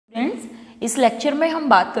इस लेक्चर में हम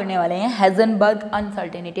बात करने वाले हैं हाइजेनबर्ग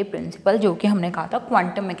अनसर्टेनिटी प्रिंसिपल, जो कि हमने कहा था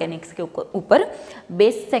क्वांटम मैकेनिक्स के ऊपर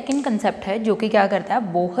बेस सेकंड कंसेप्ट है, जो कि क्या करता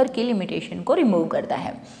है, बोहर की लिमिटेशन को रिमूव करता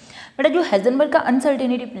है। बेटा जो हाइजेनबर्ग का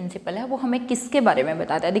अनसर्टेनिटी प्रिंसिपल है वो हमें किसके बारे में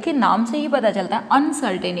बताता है? देखिए नाम से ही पता चलता है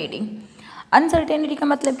अनसर्टेनिटी। अनसर्टेनिटी का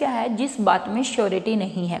मतलब क्या है? जिस बात में श्योरिटी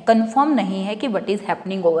नहीं है, कंफर्म नहीं है कि what is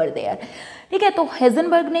happening over there. ठीक है, तो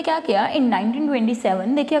हाइजेनबर्ग ने क्या किया इन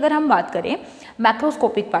 1927, देखिए अगर हम बात करें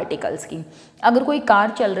मैक्रोस्कोपिक पार्टिकल्स की, अगर कोई कार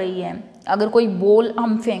चल रही है, अगर कोई बॉल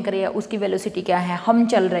हम फेंक रहे हैं, उसकी वेलोसिटी क्या है, हम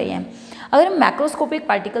चल रहे हैं। अगर हम मैक्रोस्कोपिक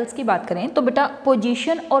पार्टिकल्स की बात करें तो बेटा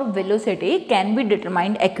पोजीशन और velocity can be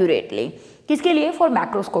determined accurately. किसके लिए? For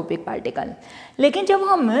macroscopic particle. लेकिन जब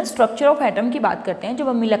हम स्ट्रक्चर ऑफ एटम की बात करते हैं, जब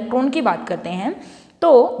हम इलेक्ट्रॉन की बात करते हैं,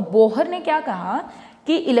 तो बोहर ने क्या कहा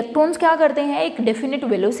कि इलेक्ट्रॉन्स क्या करते हैं, एक डेफिनेट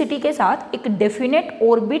वेलोसिटी के साथ एक डेफिनेट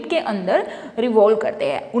ऑर्बिट के अंदर रिवॉल्व करते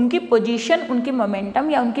हैं। उनकी पोजीशन, उनकी मोमेंटम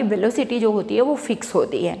या उनकी वेलोसिटी जो होती है वो फिक्स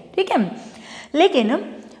होती है। ठीक है, लेकिन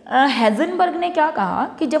हाइजेनबर्ग ने क्या कहा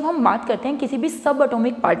कि जब हम बात करते हैं किसी भी सब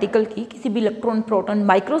एटॉमिक पार्टिकल की, किसी भी इलेक्ट्रॉन, प्रोटॉन,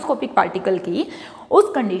 माइक्रोस्कोपिक पार्टिकल की,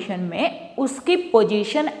 उस कंडीशन में उसकी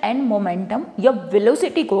पोजीशन एंड मोमेंटम या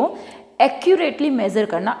वेलोसिटी को एक्यूरेटली मेजर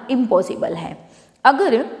करना इम्पॉसिबल है।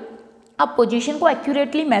 अगर आप पोजीशन को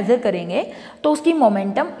एक्यूरेटली मेजर करेंगे तो उसकी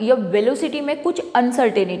मोमेंटम या वेलोसिटी में कुछ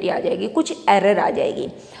अनसर्टेनिटी आ जाएगी, कुछ एरर आ जाएगी।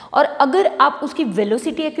 और अगर आप उसकी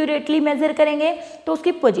वेलोसिटी एक्यूरेटली मेजर करेंगे तो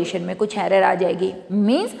उसकी पोजीशन में कुछ एरर आ जाएगी।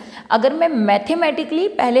 मींस अगर मैं मैथमेटिकली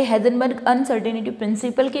पहले हाइजेनबर्ग अनसर्टेनिटी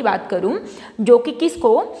प्रिंसिपल की बात करूं, जो कि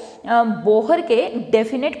किसको, बोहर के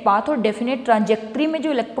डेफिनेट पाथ और डेफिनेट ट्रांजेक्ट्री में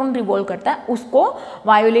जो इलेक्ट्रॉन रिवॉल्व करता है उसको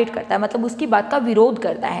वायोलेट करता है, मतलब उसकी बात का विरोध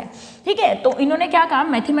करता है। ठीक है, तो इन्होंने क्या कहा,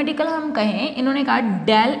 मैथमेटिकल हम कहें, इन्होंने कहा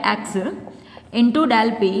del x into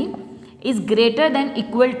del P is greater than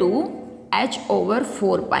equal to h over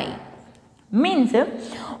 4 pi. Means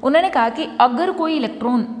उन्होंने कहा कि अगर कोई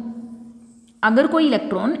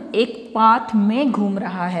इलेक्ट्रॉन एक पाथ में घूम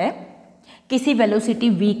रहा है किसी वेलोसिटी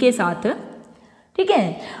v के साथ, ठीक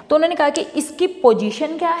है, तो उन्होंने कहा कि इसकी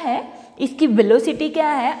पोजीशन क्या है, इसकी वेलोसिटी क्या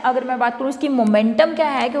है, अगर मैं बात करूँ इसकी मोमेंटम क्या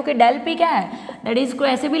है, क्योंकि डेल पी क्या है, दैट इज को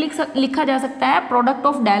ऐसे भी लिखा जा सकता है, product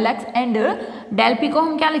of del x and del P को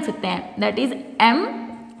हम क्या लिख सकते हैं, that is M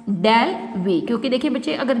del we. क्योंकि देखिए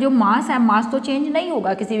बच्चे, अगर जो मास है, मास तो चेंज नहीं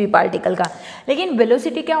होगा किसी भी पार्टिकल का, लेकिन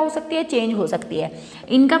वेलोसिटी क्या हो सकती है, चेंज हो सकती है।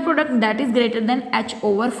 इनका product that is greater than h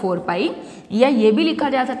over 4 पाई, या ये भी लिखा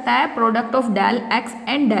जा सकता है product of del x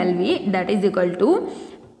and del we that is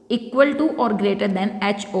equal to और greater than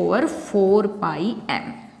h over 4 pi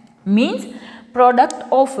m। Means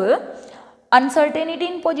product of uncertainty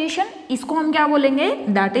in position, इसको हम क्या बोलेंगे,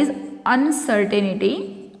 that is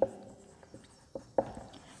uncertainty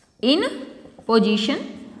in position,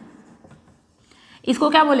 इसको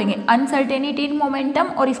क्या बोलेंगे, अनसर्टेनिटी इन मोमेंटम,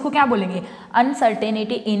 और इसको क्या बोलेंगे,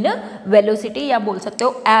 अनसर्टेनिटी इन वेलोसिटी, या बोल सकते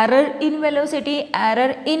हो error in velocity,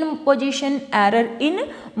 error in position, error in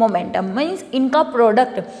momentum. Means इनका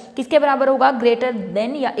प्रोडक्ट किसके बराबर होगा, ग्रेटर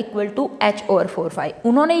देन या इक्वल टू h ओवर 4 पाई।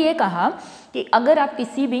 उन्होंने ये कहा कि अगर आप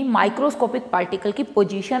किसी भी माइक्रोस्कोपिक पार्टिकल की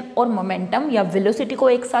पोजीशन और मोमेंटम या वेलोसिटी को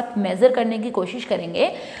एक साथ मेजर करने की कोशिश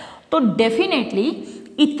करेंगे तो डेफिनेटली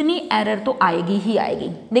इतनी एरर तो आएगी ही आएगी।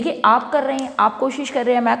 देखिए आप कर रहे हैं, आप कोशिश कर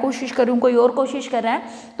रहे हैं, मैं कोशिश कर रही हूँ, कोई और कोशिश कर रहा है,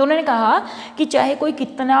 तो उन्होंने कहा कि चाहे कोई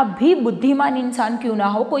कितना भी बुद्धिमान इंसान क्यों ना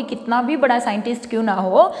हो, कोई कितना भी बड़ा साइंटिस्ट क्यों ना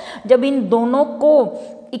हो, जब इन दोनों को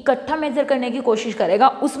इकट्ठा मेजर करने की कोशिश करेगा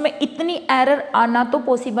उसमें इतनी एरर आना तो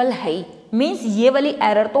पॉसिबल है ही। मीन्स ये वाली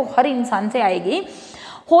एरर तो हर इंसान से आएगी।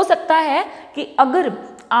 हो सकता है कि अगर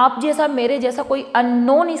आप जैसा, मेरे जैसा कोई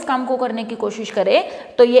अननोन इस काम को करने की कोशिश करे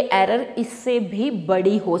तो ये एरर इससे भी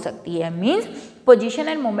बड़ी हो सकती है। Means position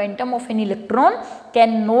and momentum of an electron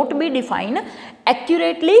can not be defined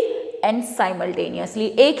accurately and simultaneously.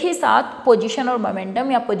 एक ही साथ पोजीशन और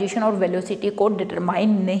मोमेंटम या पोजीशन और वेलोसिटी को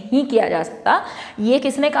डिटरमाइन नहीं किया जा सकता। ये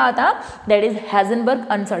किसने कहा था, that is Heisenberg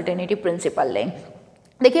uncertainty principle ने।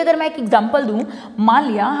 देखिए अगर मैं एक एग्जांपल दूं, मान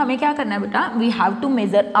लिया हमें क्या करना है बेटा, we have to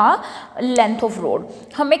major a length of road,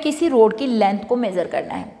 हमें किसी रोड की लेंथ को मेजर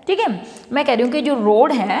करना है। ठीक है, मैं कह रही हूँ कि जो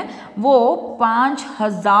रोड है वो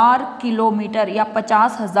 5000 किलोमीटर या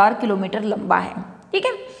 50,000 किलोमीटर लंबा है। ठीक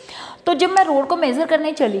है, तो जब मैं रोड को मेजर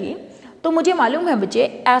करने चली तो मुझे मालूम है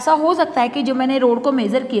बच्चे, ऐसा हो सकता है कि जो मैंने रोड को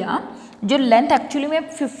मेजर किया, जो लेंथ एक्चुअली में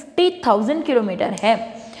 50,000 किलोमीटर है,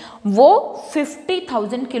 वो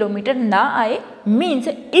 50,000 किलोमीटर ना आए मीन्स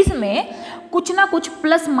इसमें कुछ ना कुछ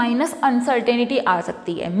प्लस माइनस अनसर्टेनिटी आ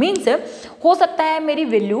सकती है। मीन्स हो सकता है मेरी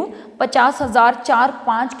वैल्यू 50,000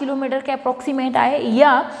 4-5 किलोमीटर के अप्रोक्सीमेट आए,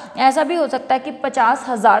 या ऐसा भी हो सकता है कि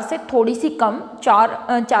 50,000 से थोड़ी सी कम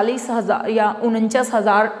 40,000 या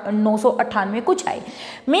 49,998 कुछ आए।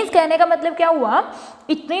 मीन्स कहने का मतलब क्या हुआ,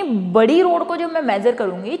 इतनी बड़ी रोड को जो मैं मेजर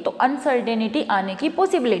करूंगी तो अनसर्टेनिटी आने की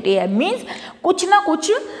पॉसिबिलिटी है। मीन्स कुछ ना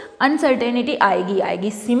कुछ अनसर्टेनिटी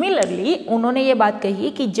आएगी। सिमिलरली उन्होंने ये बात कही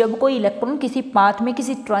कि जब कोई इलेक्ट्रॉन किसी पाथ में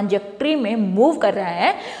किसी ट्रांजेक्टरी में मूव कर रहा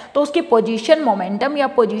है तो उसकी पोजीशन, मोमेंटम या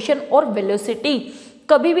पोजीशन और वेलोसिटी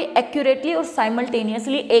कभी भी एक्यूरेटली और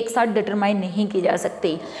साइमल्टेनियसली एक साथ डिटरमाइन नहीं की जा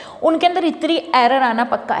सकती। उनके अंदर इतनी एरर आना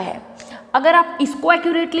पक्का है। अगर आप इसको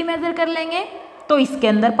एक्यूरेटली मेजर कर लेंगे तो इसके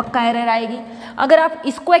अंदर पक्का एरर आएगी, अगर आप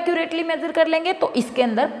इसको एक्यूरेटली मेजर कर लेंगे तो इसके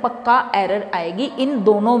अंदर पक्का एरर आएगी। इन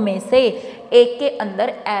दोनों में से एक के अंदर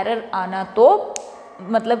एरर आना तो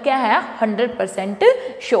मतलब क्या है, 100%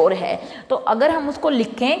 श्योर है। तो अगर हम उसको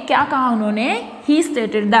लिखें, क्या कहा उन्होंने, ही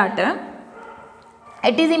stated that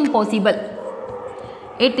it is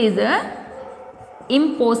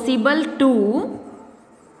impossible to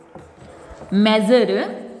major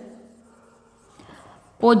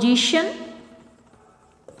position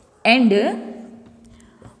and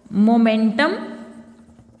momentum,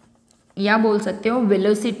 या बोल सकते हो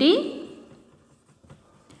velocity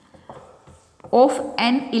of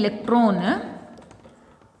an electron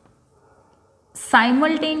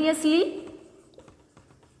simultaneously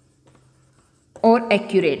और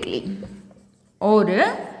एक्यूरेटली,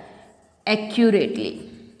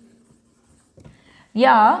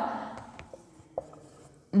 या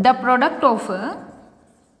the product of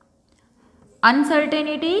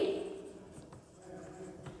uncertainty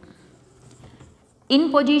in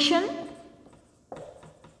position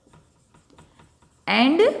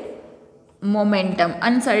and momentum,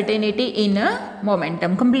 uncertainty in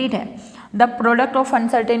momentum, complete है। The product of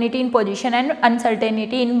uncertainty in position and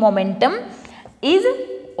uncertainty in momentum is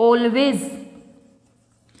always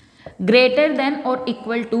greater than or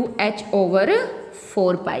equal to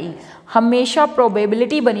h/4 पाई। हमेशा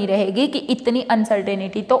probability बनी रहेगी कि इतनी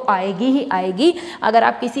uncertainty तो आएगी ही आएगी। अगर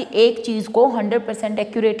आप किसी एक चीज़ को 100%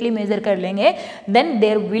 एक्यूरेटली मेजर कर लेंगे then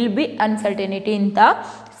there will be uncertainty in the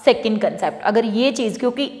second concept. अगर ये चीज़,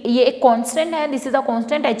 क्योंकि ये एक कांस्टेंट है, this is a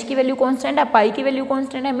constant, H की वैल्यू कांस्टेंट है, पाई की वैल्यू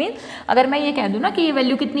कांस्टेंट है, मीन अगर मैं ये कह दूँ ना कि ये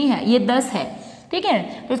वैल्यू कितनी है, ये 10 है, ठीक है,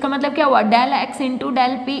 तो इसका मतलब क्या हुआ, del x into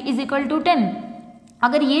del P is equal to 10।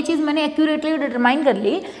 अगर ये चीज़ मैंने एक्यूरेटली डिटरमाइन कर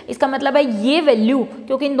ली, इसका मतलब है ये वैल्यू,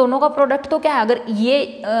 क्योंकि इन दोनों का प्रोडक्ट तो क्या है, अगर ये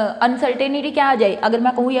अनसर्टेनिटी क्या आ जाए, अगर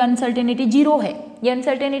मैं कहूँ ये अनसर्टेनिटी 0 है, ये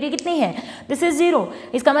अनसर्टेनिटी कितनी है, दिस इज 0,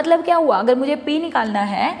 इसका मतलब क्या हुआ, अगर मुझे p निकालना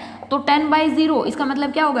है तो 10/0, इसका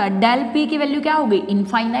मतलब क्या होगा, डेल p की वैल्यू क्या होगी,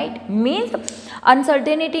 infinite. Means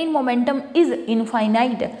uncertainty in momentum is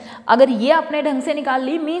infinite. अगर ये आपने ढंग से निकाल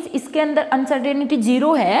ली, मीन्स इसके अंदर अनसर्टेनिटी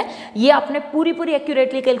 0 है, ये आपने पूरी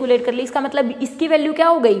एक्यूरेटली कैलकुलेट कर ली, इसका मतलब इसकी वैल्यू क्या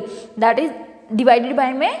हो गई, दैट इज डिवाइडेड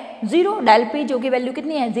बाय में 0, डेल पी जो की वैल्यू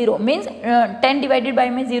कितनी है 0, मीन्स 10 डिवाइडेड बाय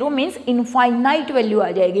में 0 मीन्स इनफाइनाइट वैल्यू आ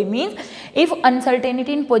जाएगी। Means if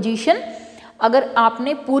uncertainty in position, अगर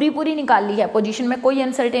आपने पूरी निकाल ली है, पोजीशन में कोई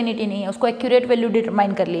अनसर्टेनिटी नहीं है, उसको एक्यूरेट वैल्यू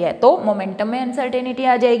डिटरमाइन कर लिया है, तो मोमेंटम में अनसर्टेनिटी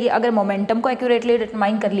आ जाएगी। अगर मोमेंटम को एक्यूरेटली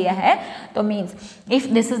डिटरमाइन कर लिया है तो means if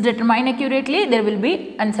this is determine accurately there will be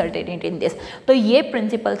uncertainty in this. तो ये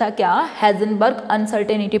प्रिंसिपल था क्या, हाइजेनबर्ग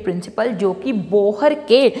अनसर्टेनिटी प्रिंसिपल, जो कि बोहर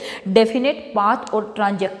के डेफिनेट पाथ और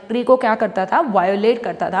ट्रांजेक्टरी को क्या करता था, वायोलेट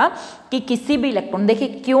करता था कि किसी भी इलेक्ट्रॉन, देखिए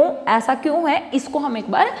क्यों ऐसा क्यों है, इसको हम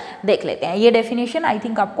एक बार देख लेते हैं। ये डेफिनेशन आई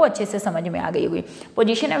थिंक आपको अच्छे से समझ में आ गई हुई।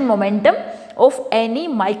 Position and momentum of any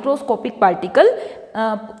microscopic particle,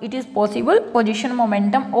 it is possible, position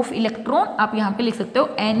momentum of electron, आप यहां पे लिख सकते हो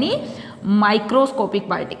any microscopic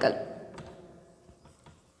particle,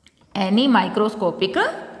 any microscopic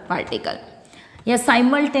particle, या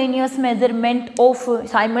simultaneous measurement of,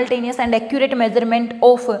 simultaneous and accurate measurement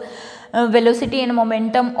of velocity and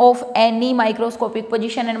momentum of any microscopic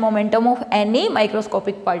position and momentum of any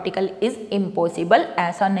microscopic particle is impossible।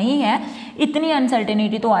 ऐसा नहीं है, इतनी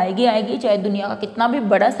अनसर्टेनिटी तो आएगी आएगी, चाहे दुनिया का कितना भी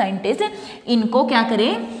बड़ा साइंटिस्ट इनको क्या करे,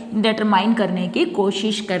 डिटरमाइन करने की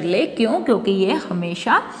कोशिश कर ले। क्यों, क्योंकि ये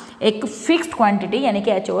हमेशा एक फिक्स्ड क्वांटिटी यानी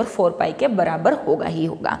कि h/4 पाई के बराबर होगा ही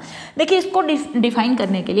होगा। देखिए इसको डिफाइन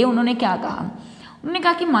करने के लिए उन्होंने क्या कहा, उन्होंने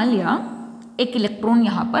कहा कि मान लिया एक इलेक्ट्रॉन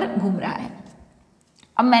यहाँ पर घूम रहा है।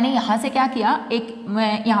 अब मैंने यहाँ से क्या किया,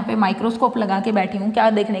 मैं यहाँ पे माइक्रोस्कोप लगा के बैठी हूँ, क्या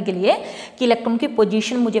देखने के लिए कि इलेक्ट्रॉन की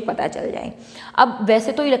पोजीशन मुझे पता चल जाए। अब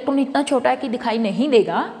वैसे तो इलेक्ट्रॉन इतना छोटा है कि दिखाई नहीं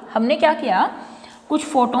देगा, हमने क्या किया, कुछ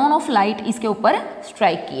फोटोन ऑफ लाइट इसके ऊपर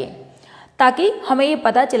स्ट्राइक किए ताकि हमें ये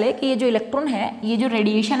पता चले कि ये जो इलेक्ट्रॉन है ये जो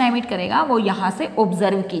रेडिएशन एमिट करेगा वो यहाँ से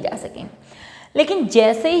ऑब्जर्व की जा सके। लेकिन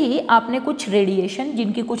जैसे ही आपने कुछ रेडिएशन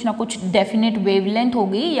जिनकी कुछ ना कुछ डेफिनेट वेवलेंथ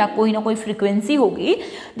होगी या कोई ना कोई फ्रीक्वेंसी होगी,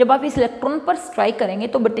 जब आप इस इलेक्ट्रॉन पर स्ट्राइक करेंगे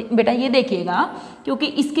तो बेटा ये देखिएगा, क्योंकि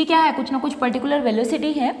इसकी क्या है, कुछ ना कुछ पर्टिकुलर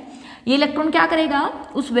वेलोसिटी है, ये इलेक्ट्रॉन क्या करेगा,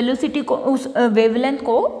 उस वेलोसिटी को, उस वेवलेंथ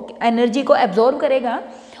को, एनर्जी को एब्जॉर्ब करेगा।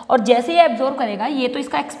 और जैसे ये एब्जॉर्ब करेगा, ये तो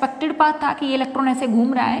इसका एक्सपेक्टेड पाथ था कि ये इलेक्ट्रॉन ऐसे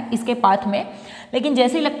घूम रहा है इसके पाथ में, लेकिन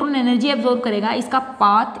जैसे इलेक्ट्रॉन एनर्जी एब्जॉर्ब करेगा, इसका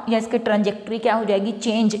पाथ या इसके ट्रांजेक्टरी क्या हो जाएगी,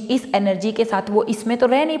 चेंज। इस एनर्जी के साथ वो इसमें तो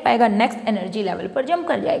रह नहीं पाएगा, नेक्स्ट एनर्जी लेवल पर जंप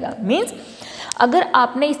कर जाएगा। मीन्स अगर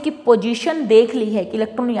आपने इसकी पोजीशन देख ली है कि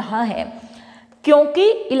इलेक्ट्रॉन यहाँ है, क्योंकि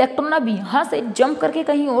इलेक्ट्रॉन अब यहाँ से जंप करके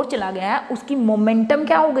कहीं और चला गया है, उसकी मोमेंटम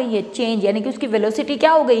क्या हो गई है, चेंज, यानी कि उसकी वेलोसिटी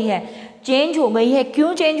क्या हो गई है, चेंज हो गई है।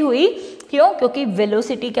 क्यों चेंज हुई, क्यों, क्योंकि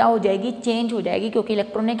वेलोसिटी क्या हो जाएगी, चेंज हो जाएगी, क्योंकि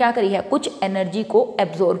इलेक्ट्रॉन ने क्या करी है, कुछ एनर्जी को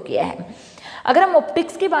एब्जॉर्ब किया है। अगर हम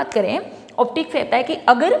ऑप्टिक्स की बात करें, ऑप्टिक्स कहता है कि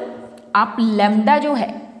अगर आप लैम्डा जो है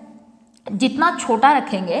जितना छोटा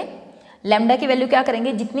रखेंगे, लैम्डा की वैल्यू क्या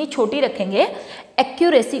करेंगे, जितनी छोटी रखेंगे,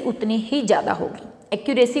 एक्यूरेसी उतनी ही ज़्यादा होगी,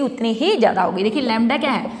 एक्यूरेसी उतनी ही ज़्यादा होगी। देखिए लैम्डा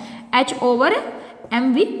क्या है,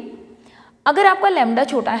 h/mv। अगर आपका लैम्डा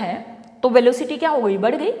छोटा है तो वेलोसिटी क्या हो गई,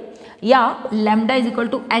 बढ़ गई, या lambda is equal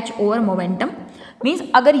to h/मोमेंटम। Means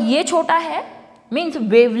अगर ये छोटा है, मीन्स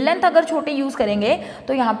वेवलेंथ अगर छोटे यूज़ करेंगे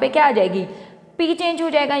तो यहाँ पे क्या आ जाएगी, p चेंज हो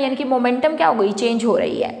जाएगा, यानी कि मोमेंटम क्या हो गई, चेंज हो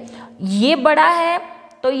रही है। ये बड़ा है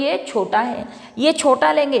तो ये छोटा है, ये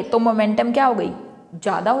छोटा लेंगे तो मोमेंटम क्या हो गई,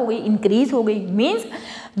 ज़्यादा हो गई, इंक्रीज हो गई। मीन्स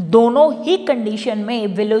दोनों ही कंडीशन में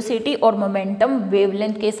वेलोसिटी और मोमेंटम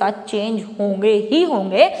वेवलेंथ के साथ चेंज होंगे ही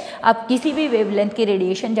होंगे। आप किसी भी वेवलेंथ की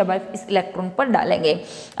रेडिएशन जब आप इस इलेक्ट्रॉन पर डालेंगे,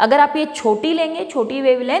 अगर आप ये छोटी लेंगे, छोटी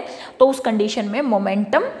वेवलेंथ, तो उस कंडीशन में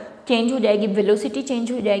मोमेंटम चेंज हो जाएगी, वेलोसिटी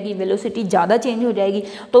चेंज हो जाएगी, वेलोसिटी ज़्यादा चेंज हो जाएगी।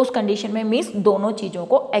 तो उस कंडीशन में मीन्स दोनों चीज़ों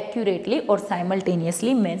को एक्यूरेटली और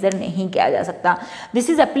साइमल्टेनियसली मेजर नहीं किया जा सकता। This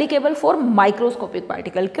is applicable for microscopic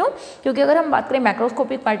particle. क्यों, क्योंकि अगर हम बात करें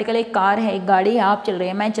मैक्रोस्कोपिक पार्टिकल, एक कार है, एक गाड़ी है, आप चल रहे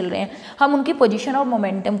हैं, मैं चल रहे हैं, हम उनकी पोजिशन और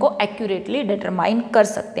मोमेंटम को एक्यूरेटली डिटरमाइन कर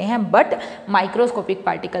सकते हैं, बट माइक्रोस्कोपिक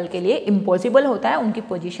पार्टिकल के लिए इम्पॉसिबल होता है उनकी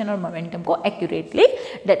पोजिशन और मोमेंटम को एक्यूरेटली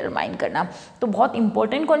डिटरमाइन करना। तो बहुत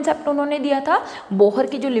इंपॉर्टेंट कॉन्सेप्ट उन्होंने दिया था, बोहर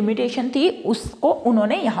की जो लिमिटेशन थी उसको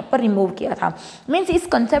उन्होंने यहाँ पर रिमूव किया था। मीन्स इस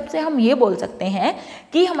कंसेप्ट से हम ये बोल सकते हैं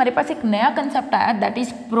कि हमारे पास एक नया कंसेप्ट आया, दैट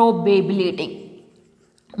इज प्रोबेबिलिटी।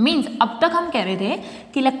 मीन्स अब तक हम कह रहे थे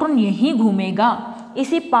कि इलेक्ट्रॉन यहीं घूमेगा,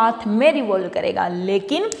 इसी पाथ में रिवॉल्व करेगा,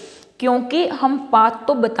 लेकिन क्योंकि हम पाथ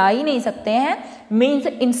तो बता ही नहीं सकते हैं, means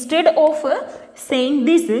instead of saying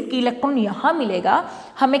this कि इलेक्ट्रॉन यहाँ मिलेगा,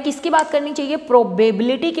 हमें किसकी बात करनी चाहिए,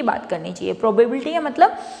 प्रोबेबिलिटी की बात करनी चाहिए। प्रोबेबिलिटी का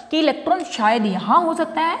मतलब कि इलेक्ट्रॉन शायद यहाँ हो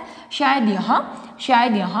सकता है, शायद यहाँ,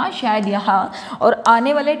 शायद यहाँ, शायद यहाँ। और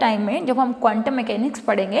आने वाले टाइम में जब हम क्वांटम मैकेनिक्स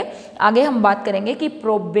पढ़ेंगे, आगे हम बात करेंगे कि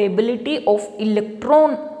प्रोबेबिलिटी ऑफ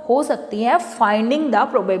इलेक्ट्रॉन हो सकती है, finding the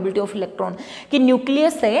probability of electron, कि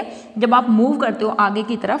न्यूक्लियस से जब आप मूव करते हो आगे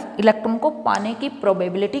की तरफ, इलेक्ट्रॉन को पाने की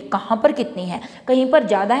प्रोबेबिलिटी कहाँ पर कितनी है, कहीं पर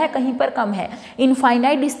ज़्यादा है, कहीं पर कम है।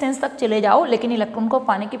 इनफाइनाइट डिस्टेंस तक चले जाओ, लेकिन इलेक्ट्रॉन को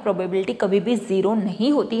पाने की प्रोबेबिलिटी कभी भी जीरो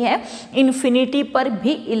नहीं होती है, इन्फिनिटी पर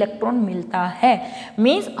भी इलेक्ट्रॉन मिलता है।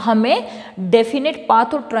 मीन्स हमें डेफिनेट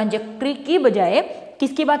पाथ और ट्रांजेक्टरी की बजाय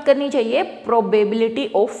किसकी बात करनी चाहिए, probability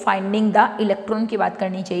of finding the electron की बात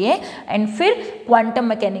करनी चाहिए। एंड फिर क्वांटम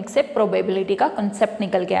मैकेनिक्स से प्रोबेबिलिटी का कंसेप्ट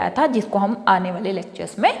निकल के आया था, जिसको हम आने वाले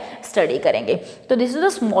लेक्चर्स में स्टडी करेंगे। तो this is the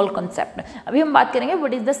small concept. अभी हम बात करेंगे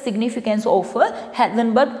what is the significance of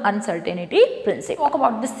Heisenberg uncertainty principle. Talk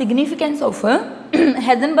about the significance of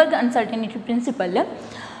Heisenberg uncertainty principle.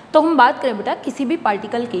 तो हम बात करें बेटा किसी भी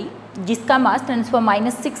पार्टिकल की जिसका मास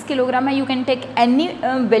 10⁻⁶ किलोग्राम है, you can take any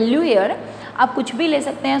value here, आप कुछ भी ले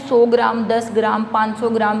सकते हैं, 100 ग्राम, 10 ग्राम, 500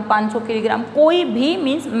 ग्राम, 500 किलोग्राम, कोई भी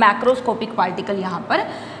मीन्स मैक्रोस्कोपिक पार्टिकल यहाँ पर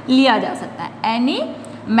लिया जा सकता है, एनी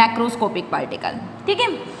मैक्रोस्कोपिक पार्टिकल। ठीक है,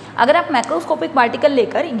 अगर आप मैक्रोस्कोपिक पार्टिकल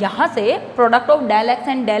लेकर यहाँ से product of del x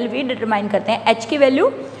and del we determine करते हैं, एच की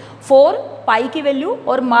वैल्यू 4, पाई की वैल्यू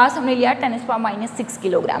और मास हमने लिया 10⁻⁶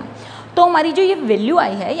 किलोग्राम। तो हमारी जो ये वैल्यू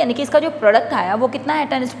आई है, यानी कि इसका जो प्रोडक्ट आया वो कितना है,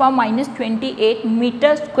 10⁻28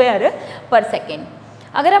 मीटर स्क्वायर पर सेकेंड।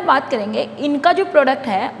 अगर आप बात करेंगे इनका जो प्रोडक्ट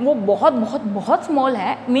है वो बहुत बहुत बहुत स्मॉल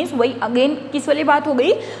है, मीन्स वही अगेन किस वाली बात हो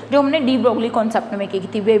गई जो हमने डी ब्रोगली कॉन्सेप्ट में की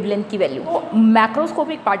थी, वेवलेंथ की वैल्यू। तो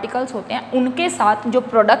मैक्रोस्कोपिक पार्टिकल्स होते हैं, उनके साथ जो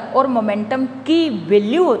प्रोडक्ट और मोमेंटम की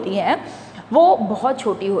वैल्यू होती है वो बहुत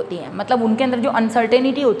छोटी होती हैं, मतलब उनके अंदर जो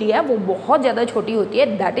अनसर्टेनिटी होती है वो बहुत ज़्यादा छोटी होती है।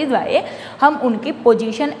 दैट इज़ वाई हम उनकी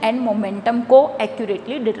पोजीशन एंड मोमेंटम को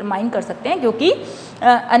एक्यूरेटली डिटरमाइन कर सकते हैं, क्योंकि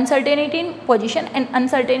uncertainty in position and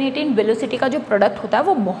uncertainty in velocity का जो प्रोडक्ट होता है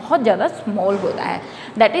वो बहुत ज़्यादा स्मॉल होता है।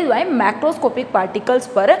 That is why macroscopic particles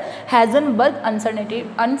पर हाइजेनबर्ग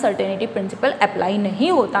अनसर्टेनिटी प्रिंसिपल अप्लाई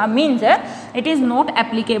नहीं होता, means it is not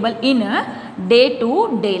applicable in day to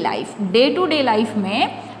day life. Day to day life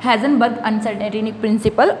में हाइजेनबर्ग अनसर्टेनिटी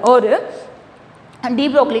प्रिंसिपल और डी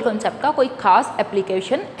ब्रोगली कॉन्सेप्ट का कोई खास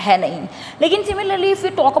एप्लीकेशन है नहीं। लेकिन similarly if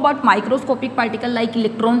you talk about microscopic particle like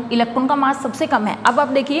electron, electron का मास सबसे कम है। अब आप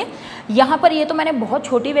देखिए यहाँ पर ये तो मैंने बहुत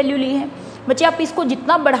छोटी वैल्यू ली है बच्चे, आप इसको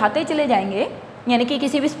जितना बढ़ाते चले जाएंगे, यानी कि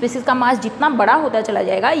किसी भी स्पीसीज का मास जितना बड़ा होता चला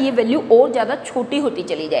जाएगा ये वैल्यू और ज़्यादा छोटी होती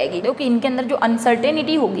चली जाएगी, क्योंकि इनके अंदर जो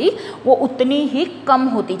अनसर्टेनिटी होगी वो उतनी ही कम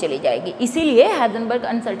होती चली जाएगी। इसीलिए हाइजेनबर्ग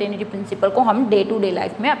अनसर्टेनिटी प्रिंसिपल को हम डे टू डे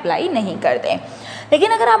लाइफ में अप्लाई नहीं करते।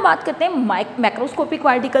 लेकिन अगर आप बात करते हैं मैक्रोस्कोपिक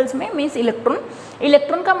पार्टिकल्स में, मीन्स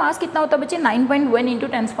इलेक्ट्रॉन का मास कितना होता है बच्चे 9.1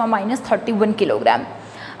 × 10⁻31 किलोग्राम।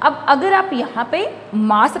 अब अगर आप यहाँ पे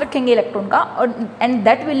मास रखेंगे इलेक्ट्रॉन का और and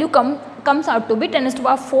that value comes out to be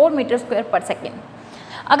 10⁻⁴ metre square पर सेकेंड।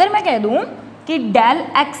 अगर मैं कह दूँ कि डेल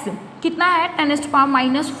एक्स कितना है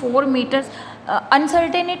 10⁻⁴ मीटर,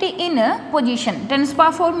 अनसर्टेनिटी इन पोजीशन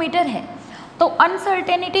 10⁻⁴ मीटर है, तो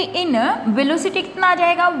अनसर्टेनिटी इन वेलोसिटी कितना आ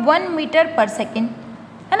जाएगा 1 मीटर पर सेकेंड,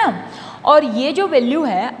 है ना। और ये जो वैल्यू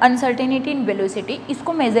है अनसर्टेनिटी इन वेलोसिटी,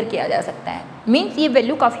 इसको मेज़र किया जा सकता है, मीन्स ये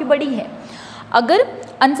वैल्यू काफ़ी बड़ी है। अगर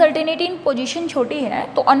अनसर्टेनिटी इन पोजीशन छोटी है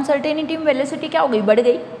तो अनसर्टेनिटी इन वेलोसिटी क्या हो गई, बढ़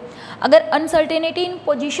गई। अगर अनसर्टेनिटी इन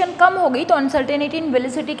पोजीशन कम हो गई तो अनसर्टेनिटी इन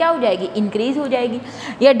वेलोसिटी क्या हो जाएगी, इंक्रीज हो जाएगी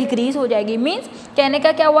या डिक्रीज हो जाएगी। मीन्स कहने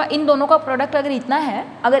का क्या हुआ, इन दोनों का प्रोडक्ट अगर इतना है,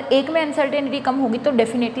 अगर एक में अनसर्टेनिटी कम होगी तो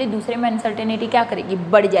डेफिनेटली दूसरे में अनसर्टेनिटी क्या करेगी,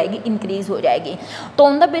 बढ़ जाएगी, इंक्रीज हो जाएगी। तो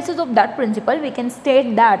on the basis of that principal we can state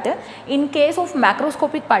that in case of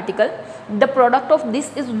macroscopic particle the product of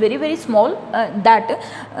this is very very small,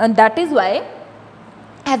 that is why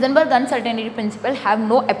Heisenberg uncertainty principle have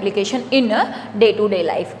no application in day-to-day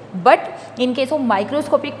life. But in case of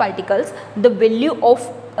microscopic particles, the value of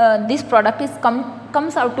this product is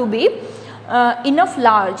comes out to be enough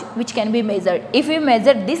large which can be measured. If we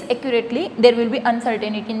measure this accurately, there will be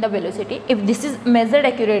uncertainty in the velocity. If this is measured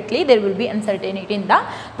accurately, there will be uncertainty in the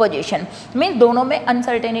position. Means दोनों में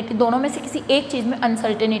uncertainty, दोनों में से किसी एक चीज़ में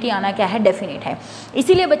uncertainty आना क्या है, डेफिनेट है।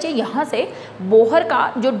 इसीलिए बच्चे यहाँ से बोहर का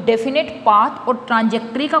जो डेफिनेट पाथ और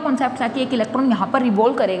ट्रांजेक्टरी का कॉन्सेप्ट था कि एक इलेक्ट्रॉन यहाँ पर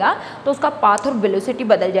रिवॉल्व करेगा तो उसका पाथ और वेलोसिटी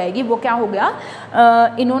बदल जाएगी, वो क्या हो गया,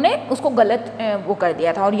 इन्होंने उसको गलत वो कर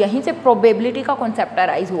दिया था। और यहीं से प्रोबेबिलिटी का कॉन्सेप्ट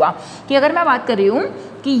अराइज हुआ कि अगर मैं बात कर रही हूँ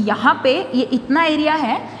कि यहाँ पे ये इतना एरिया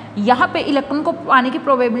है, यहाँ पे इलेक्ट्रॉन को पाने की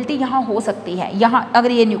प्रोबेबिलिटी यहाँ हो सकती है, यहाँ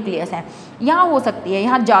अगर ये न्यूक्लियस है यहाँ हो सकती है,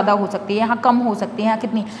 यहाँ ज़्यादा हो सकती है, यहाँ कम हो सकती है, यहाँ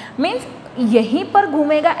कितनी, मीन्स यहीं पर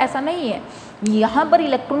घूमेगा ऐसा नहीं है, यहाँ पर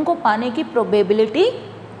इलेक्ट्रॉन को पाने की प्रोबेबिलिटी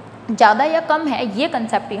ज़्यादा या कम है। ये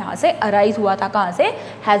कंसेप्ट यहाँ से अराइज हुआ था, कहाँ से,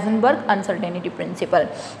 हाइजेनबर्ग अनसर्टेनिटी प्रिंसिपल।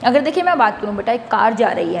 अगर देखिए मैं बात करूँ बेटा, एक कार जा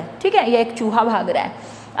रही है, ठीक है, या एक चूहा भाग रहा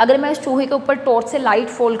है, अगर मैं इस चूहे के ऊपर टॉर्च से लाइट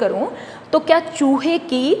फॉल करूं तो क्या चूहे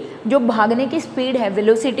की जो भागने की स्पीड है,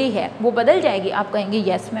 वेलोसिटी है, वो बदल जाएगी? आप कहेंगे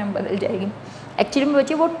यस मैम बदल जाएगी। एक्चुअली में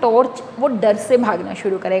बच्चे वो टॉर्च वो डर से भागना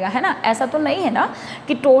शुरू करेगा, है ना। ऐसा तो नहीं है ना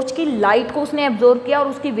कि टॉर्च की लाइट को उसने एब्जॉर्ब किया और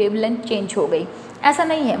उसकी वेवलेंथ चेंज हो गई, ऐसा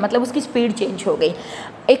नहीं है, मतलब उसकी स्पीड चेंज हो गई।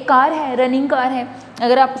 एक कार है, रनिंग कार है,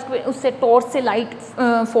 अगर आप उससे टॉर्च से लाइट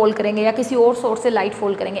फॉल करेंगे या किसी और सोर्स से लाइट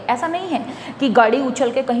फॉल करेंगे, ऐसा नहीं है कि गाड़ी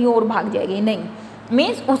उछल के कहीं और भाग जाएगी, नहीं।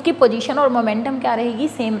 मीन्स उसकी पोजीशन और मोमेंटम क्या रहेगी,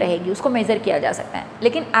 सेम रहेगी, उसको मेज़र किया जा सकता है।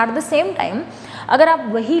 लेकिन एट द सेम टाइम अगर आप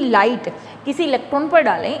वही लाइट किसी इलेक्ट्रॉन पर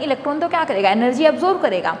डालें, इलेक्ट्रॉन तो क्या करेगा, एनर्जी एब्जॉर्ब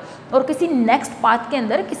करेगा और किसी नेक्स्ट पाथ के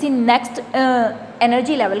अंदर, किसी नेक्स्ट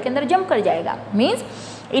एनर्जी लेवल के अंदर जंप कर जाएगा। मीन्स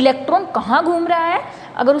इलेक्ट्रॉन कहाँ घूम रहा है,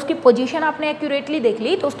 अगर उसकी पोजीशन आपने एक्यूरेटली देख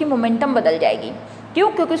ली तो उसकी मोमेंटम बदल जाएगी। क्यों?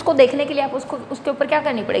 क्योंकि उसको देखने के लिए आप उसको उसके ऊपर क्या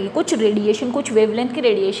करनी पड़ेगी, कुछ रेडिएशन, कुछ वेवलेंथ की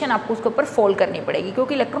रेडिएशन आपको उसके ऊपर फॉल करनी पड़ेगी,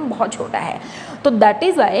 क्योंकि इलेक्ट्रॉन बहुत छोटा है। तो that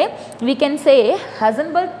is why we can say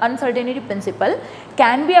Heisenberg uncertainty principle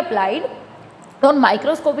can be applied on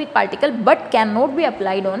microscopic particle but can not be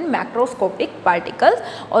applied on macroscopic particles.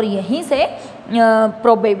 और यहीं से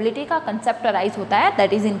प्रोबेबिलिटी का कंसेप्ट अराइज होता है,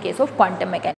 that is in case of quantum mechanics.